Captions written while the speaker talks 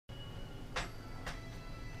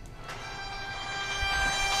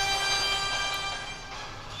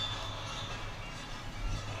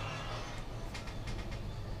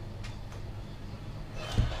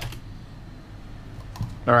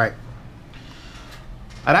Alright.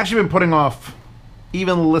 I'd actually been putting off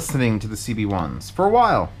even listening to the CB-1s for a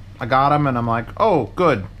while. I got them and I'm like, oh,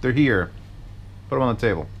 good, they're here. Put them on the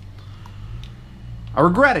table. I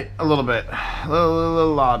regret it a little bit. A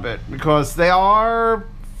lot bit. Because they are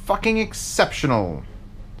fucking exceptional.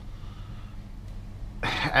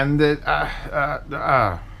 And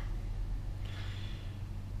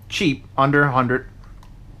cheap, under 100.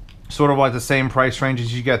 Sort of like the same price range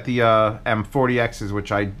as you get the M40Xs, which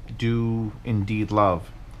I do indeed love.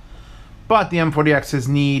 But the M40Xs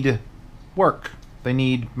need work. They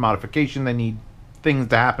need modification. They need things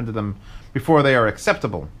to happen to them before they are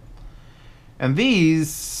acceptable. And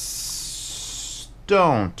these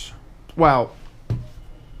don't. Well,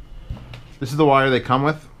 this is the wire they come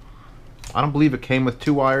with. I don't believe it came with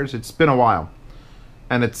 2 wires. It's been a while.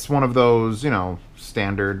 And it's one of those, you know,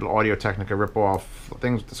 standard Audio-Technica rip-off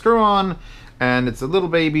things with the screw on. And it's a little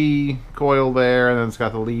baby coil there, and then it's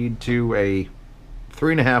got the lead to a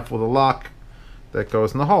 3.5 with a lock that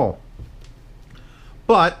goes in the hole.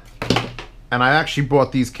 But, and I actually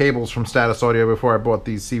bought these cables from Status Audio before I bought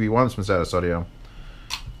these CB-1s from Status Audio.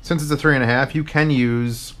 Since it's a 3.5, you can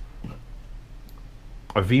use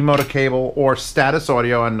a V-motor cable or Status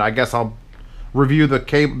Audio, and I guess I'll review the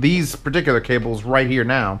these particular cables right here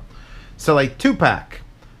now. So a 2-pack.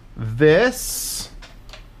 This,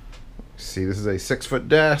 see, this is a 6-foot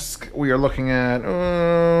desk. We are looking at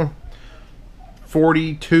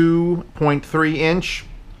 42.3 inch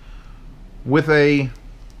with a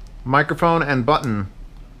microphone and button,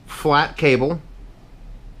 flat cable,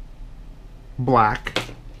 black,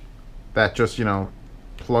 that just, you know,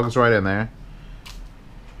 plugs right in there.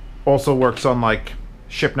 Also works on like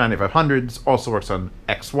Ship 9500s, also works on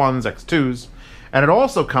X1s, X2s, and it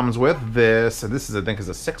also comes with this, and this is, I think, is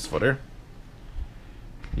a 6-footer.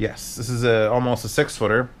 Yes, this is almost a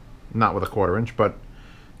 6-footer, not with a 1/4 inch, but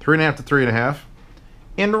 3.5 to 3.5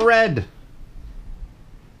 in red.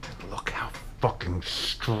 Look how fucking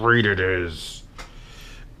straight it is.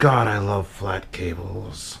 God, I love flat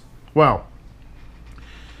cables. Well,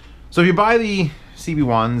 so if you buy the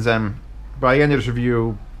CB-1s, and by the end of this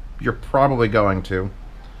review, you're probably going to,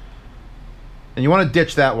 and you want to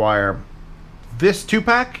ditch that wire, this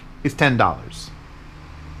 2-pack is $10.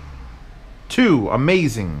 2,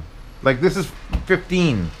 amazing. Like, this is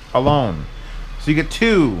 $15 alone. So you get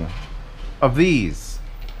 2 of these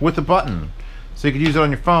with a button, so you could use it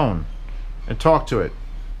on your phone and talk to it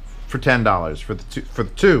for $10 for the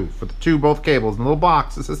two both cables in a little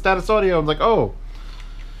box. This is Status Audio. I'm like, oh.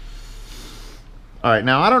 All right,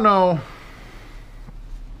 now I don't know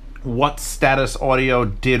what Status Audio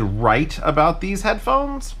did right about these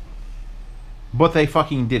headphones, but they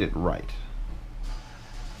fucking did it right.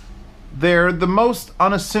 They're the most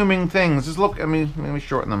unassuming things. Just look, I mean, let me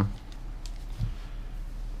shorten them.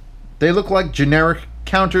 They look like generic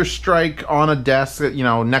Counter-Strike on a desk, you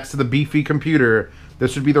know, next to the beefy computer.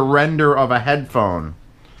 This would be the render of a headphone.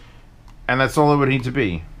 And that's all it would need to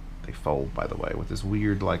be. They fold, by the way, with this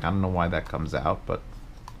weird, like, I don't know why that comes out, but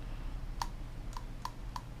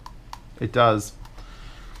it does.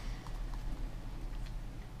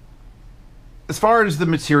 As far as the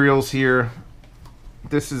materials here,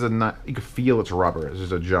 this is a, you can feel it's rubber. There's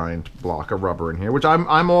just a giant block of rubber in here, which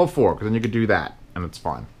I'm all for, because then you could do that, and it's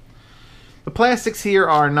fine. The plastics here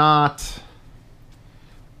are not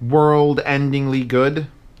world-endingly good.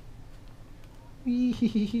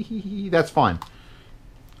 That's fine.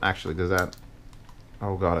 Actually, does that...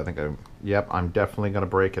 Oh god, I think yep, I'm definitely going to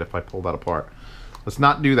break it if I pull that apart. Let's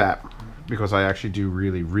not do that, because I actually do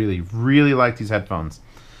really, really, really like these headphones.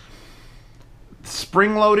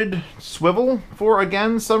 Spring-loaded swivel for,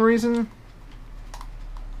 again, some reason.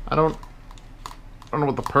 I don't know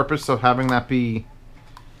what the purpose of having that be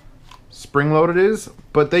spring-loaded is,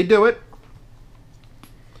 but they do it.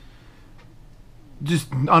 Just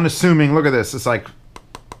unassuming. Look at this. It's like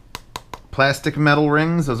plastic metal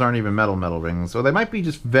rings. Those aren't even metal rings. So they might be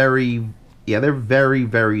just very... Yeah, they're very,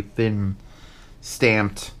 very thin,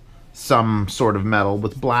 stamped, some sort of metal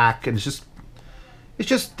with black, and it's just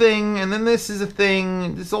thing, and then this is a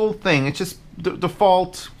thing, this whole thing. It's just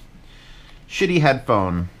default shitty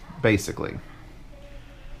headphone, basically.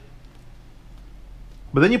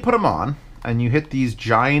 But then you put them on, and you hit these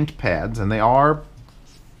giant pads, and they are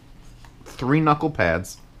 3-knuckle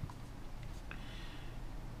pads.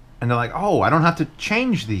 And they're like, oh, I don't have to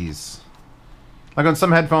change these. Like on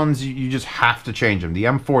some headphones, you just have to change them. The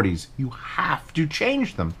M40s, you have to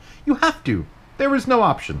change them. You have to. There is no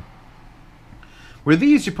option. Where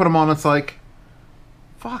these, you put them on, it's like,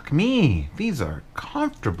 fuck me, these are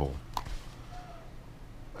comfortable.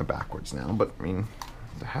 They're backwards now, but I mean,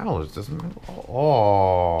 The hell is doesn't?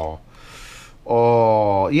 Oh,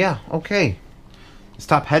 oh, yeah. Okay. This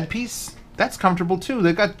top headpiece, that's comfortable too.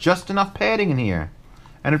 They got just enough padding in here,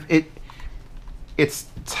 and if it's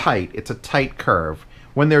tight. It's a tight curve.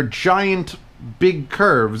 When they're giant, big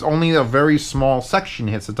curves, only a very small section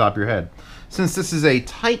hits the top of your head. Since this is a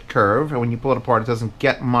tight curve, and when you pull it apart, it doesn't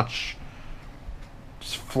get much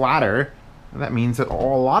flatter. That means that a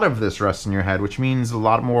lot of this rests in your head, which means a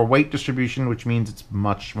lot more weight distribution, which means it's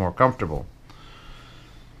much more comfortable.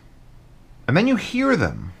 And then you hear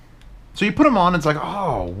them. So you put them on, it's like,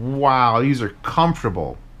 oh, wow, these are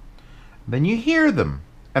comfortable. Then you hear them,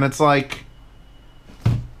 and it's like,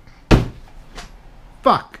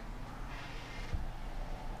 fuck.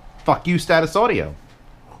 Fuck you, Status Audio.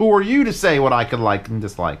 Who are you to say what I could like and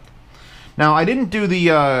dislike? Now, I didn't do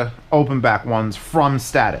the open back ones from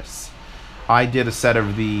Status. I did a set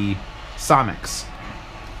of the Sonics,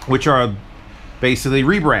 which are basically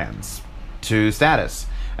rebrands to Status.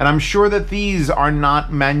 And I'm sure that these are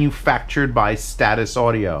not manufactured by Status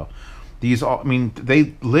Audio. These are, I mean,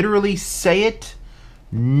 they literally say it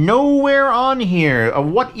nowhere on here of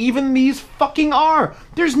what even these fucking are.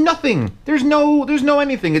 There's nothing. There's no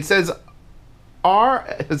anything. It says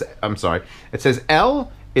R, I'm sorry. It says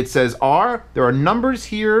L, it says R. There are numbers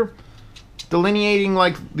here delineating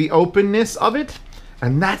like the openness of it,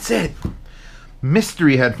 and that's it.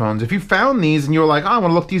 Mystery headphones. If you found these and you were like, oh, I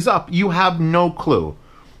want to look these up, you have no clue.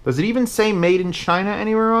 Does it even say made in China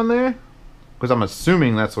anywhere on there? Because I'm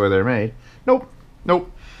assuming that's where they're made. Nope.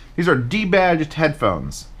 Nope. These are debadged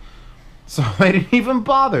headphones. So they didn't even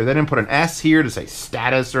bother. They didn't put an S here to say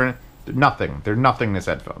Status or nothing. They're nothingness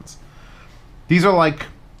headphones. These are like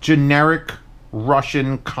generic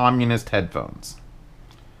Russian communist headphones.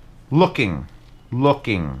 Looking.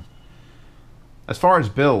 As far as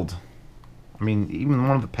build, I mean, even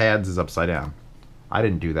one of the pads is upside down. I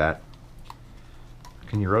didn't do that.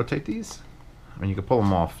 Can you rotate these? I mean, you can pull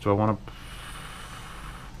them off. Do I want to?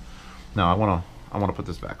 No, I want to put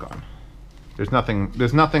this back on. There's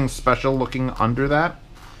nothing special looking under that.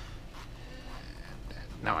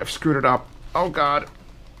 Now I've screwed it up. Oh God.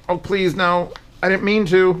 Oh please no. I didn't mean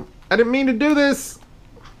to. I didn't mean to do this.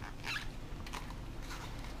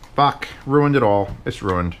 Fuck. Ruined it all. It's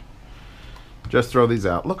ruined. Just throw these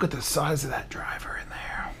out. Look at the size of that driver in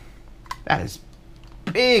there. That is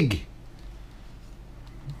big.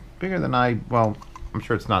 Bigger than well, I'm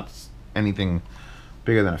sure it's not anything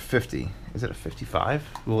bigger than a 50. Is it a 55?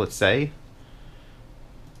 Will it say?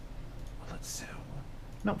 Let's see.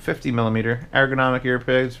 No, 50 millimeter. Ergonomic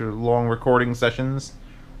earplugs for long recording sessions.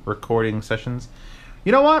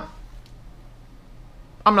 You know what?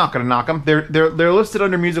 I'm not gonna knock them. They're listed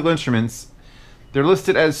under musical instruments. They're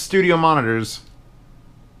listed as studio monitors.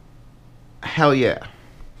 Hell yeah.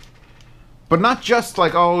 But not just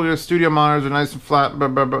like, oh, the studio monitors are nice and flat, blah,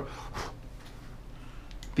 blah, blah.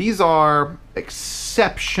 These are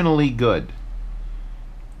exceptionally good.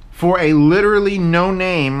 For a literally no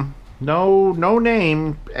name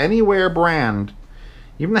anywhere brand.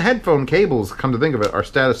 Even the headphone cables, come to think of it, are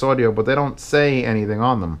Status Audio, but they don't say anything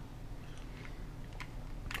on them.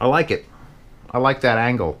 I like it. I like that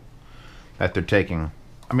angle that they're taking.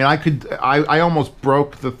 I mean, I almost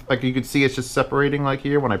broke the, like you could see it's just separating like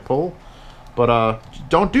here when I pull. But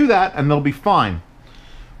don't do that and they'll be fine.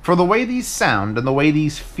 For the way these sound and the way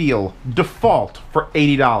these feel, default for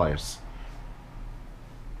 $80.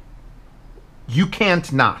 You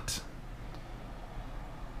can't not.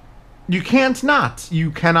 You can't not.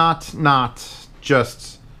 You cannot not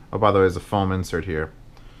just... Oh, by the way, there's a foam insert here.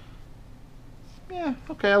 Yeah,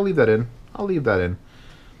 okay, I'll leave that in.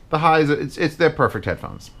 The highs, they're perfect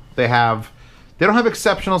headphones. They don't have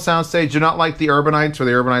exceptional soundstage. They're not like the Urbanites, where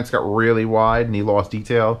the Urbanites got really wide and you lost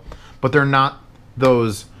detail. But they're not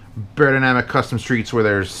those Bear Dynamic Custom Streets where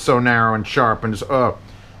they're so narrow and sharp and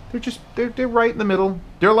they're right in the middle.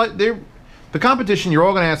 The competition you're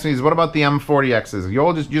all gonna ask me is, what about the M40Xs? You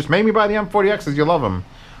all just made me buy the M40Xs. You love them.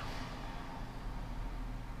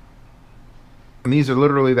 And these are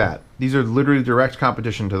literally that. These are literally direct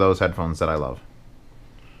competition to those headphones that I love.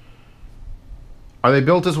 Are they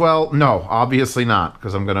built as well? No, obviously not,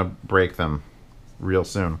 because I'm going to break them real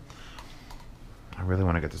soon. I really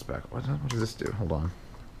want to get this back. What does this do? Hold on.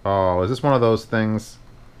 Oh, is this one of those things?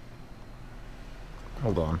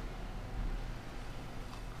 Hold on.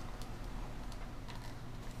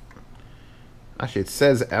 Actually, it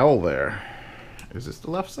says L there. Is this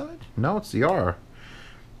the left side? No, it's the R.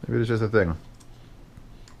 Maybe there's just a thing.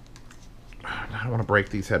 I don't want to break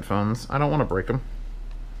these headphones. I don't want to break them.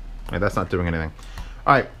 Yeah, that's not doing anything.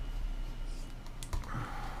 Alright.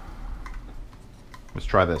 Let's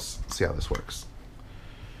try this. See how this works.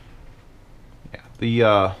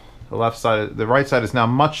 The left side, the right side is now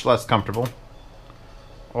much less comfortable.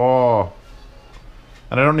 Oh,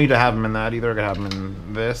 and I don't need to have them in that either. I can have them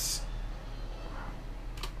in this.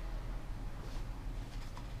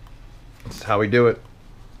 This is how we do it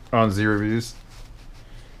on Z Reviews.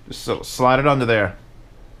 Just so slide it under there.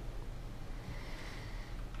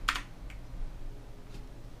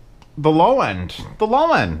 The low end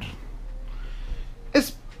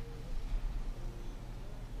is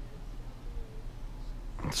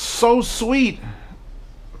so sweet.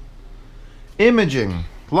 Imaging,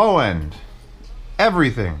 low end,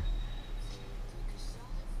 everything.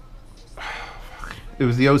 It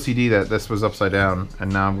was the OCD that this was upside down,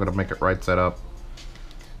 and now I'm gonna make it right side up.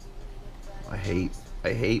 I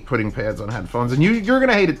hate putting pads on headphones, and you're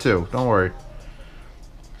gonna hate it too. Don't worry.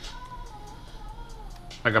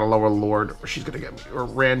 I gotta lower Lord, or she's gonna get me, or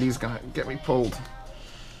Randy's gonna get me pulled.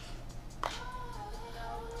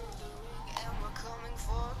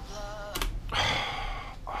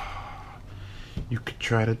 You could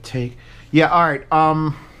try to take... Yeah, alright,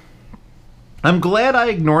 I'm glad I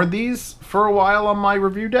ignored these for a while on my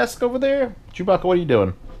review desk over there. Chewbacca, what are you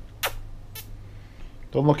doing?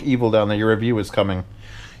 Don't look evil down there, your review is coming.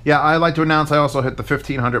 Yeah, I'd like to announce I also hit the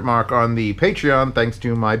 1,500 mark on the Patreon, thanks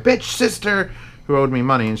to my bitch sister, who owed me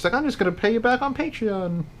money. And she's like, I'm just going to pay you back on Patreon.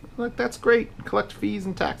 I'm like, that's great. Collect fees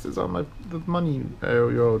and taxes on the money you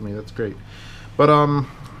owed me. That's great. But,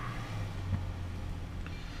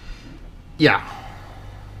 yeah.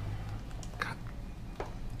 God.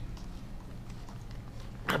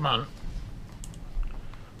 Come on.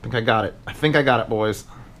 I think I got it, boys.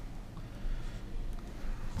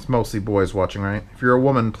 It's mostly boys watching, right? If you're a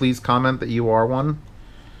woman, please comment that you are one.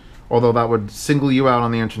 Although that would single you out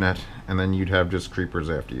on the internet, and then you'd have just creepers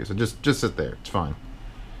after you. So just sit there. It's fine.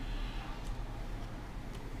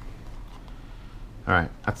 Alright,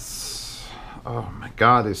 that's... Oh my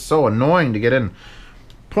god, it's so annoying to get in.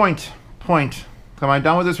 Point. Am I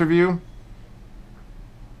done with this review?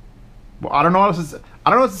 Well, I don't know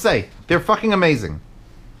what to say. They're fucking amazing.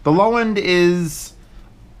 The low end is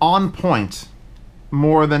on point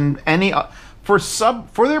more than any... For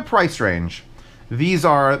their price range, these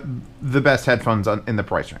are the best headphones in the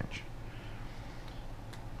price range.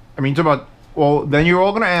 I mean, talk about... Well, then you're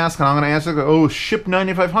all going to ask, and I'm going to answer, oh, ship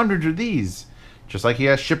 9500s are these. Just like he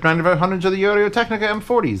has ship 9500s of the Audio-Technica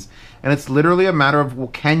M40s. And it's literally a matter of, well,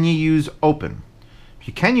 can you use open? If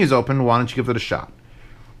you can use open, why don't you give it a shot?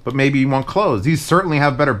 But maybe you want closed. These certainly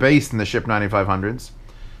have better bass than the ship 9500s.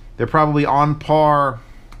 They're probably on par...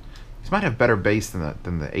 These might have better bass than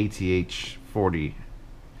the ATH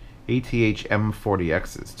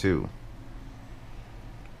M40Xs, too.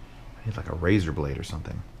 I need like a razor blade or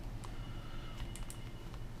something.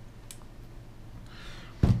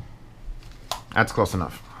 That's close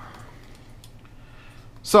enough.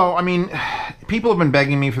 So, I mean, people have been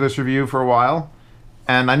begging me for this review for a while,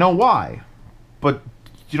 and I know why, but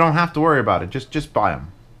you don't have to worry about it. Just buy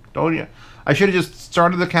them. Don't you? I should have just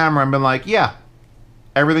started the camera and been like, yeah,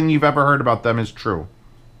 everything you've ever heard about them is true.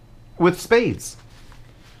 With spades.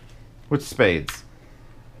 With spades.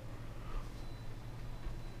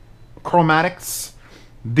 Chromatics.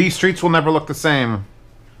 These streets will never look the same.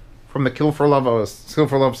 From the Kill for Love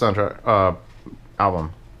soundtrack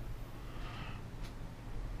album.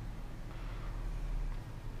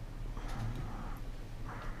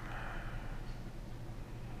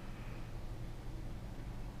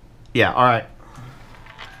 Yeah, alright.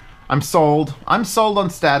 I'm sold. I'm sold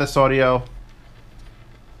on Status Audio.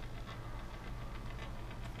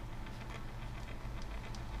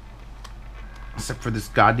 Except for this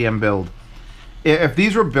goddamn build. If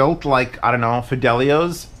these were built like, I don't know,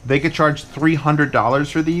 Fidelios, they could charge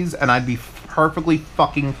 $300 for these, and I'd be perfectly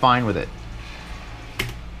fucking fine with it.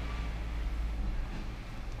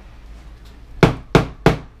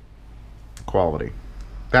 Quality.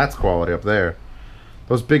 That's quality up there.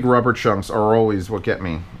 Those big rubber chunks are always what get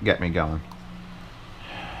me going.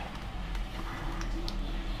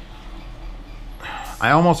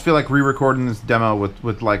 I almost feel like re-recording this demo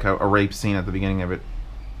with like a rape scene at the beginning of it.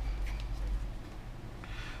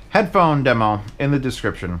 Headphone demo in the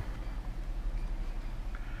description.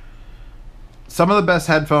 Some of the best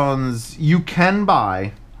headphones you can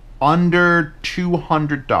buy under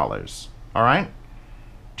 $200. All right,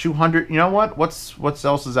 200. You know what? What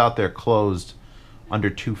else is out there closed under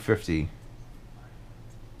 $250?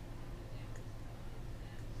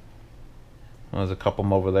 Well, there's a couple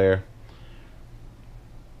more over there.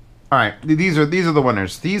 All right, these are the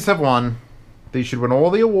winners. These have won. They should win all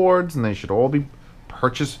the awards, and they should all be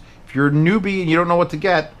purchased. If you're a newbie and you don't know what to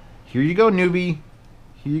get, here you go, newbie.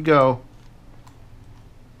 Here you go.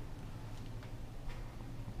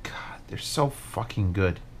 they're so fucking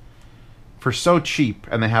good. For so cheap,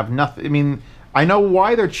 and they have nothing. I mean, I know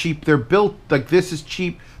why they're cheap. They're built like this is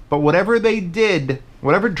cheap, but whatever they did,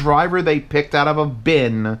 whatever driver they picked out of a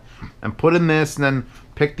bin and put in this, and then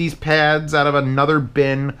picked these pads out of another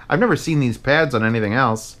bin. I've never seen these pads on anything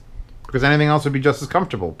else, because anything else would be just as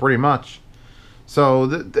comfortable, pretty much. So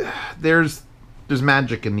there's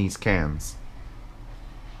magic in these cans,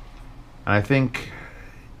 and I think.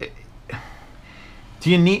 Do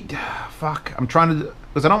you need? Fuck, I'm trying to.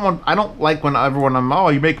 Because I don't like when everyone, oh,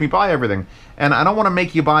 you make me buy everything. And I don't want to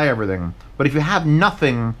make you buy everything. But if you have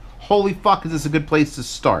nothing, holy fuck, is this a good place to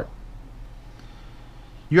start.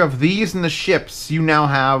 You have these and the ships. You now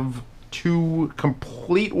have 2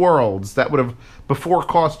 complete worlds that would have before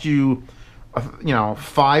cost you, you know,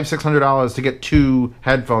 $500-600 to get 2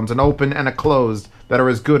 headphones, an open and a closed, that are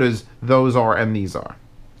as good as those are and these are.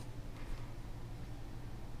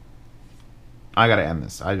 I gotta end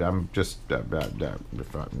this. I'm just...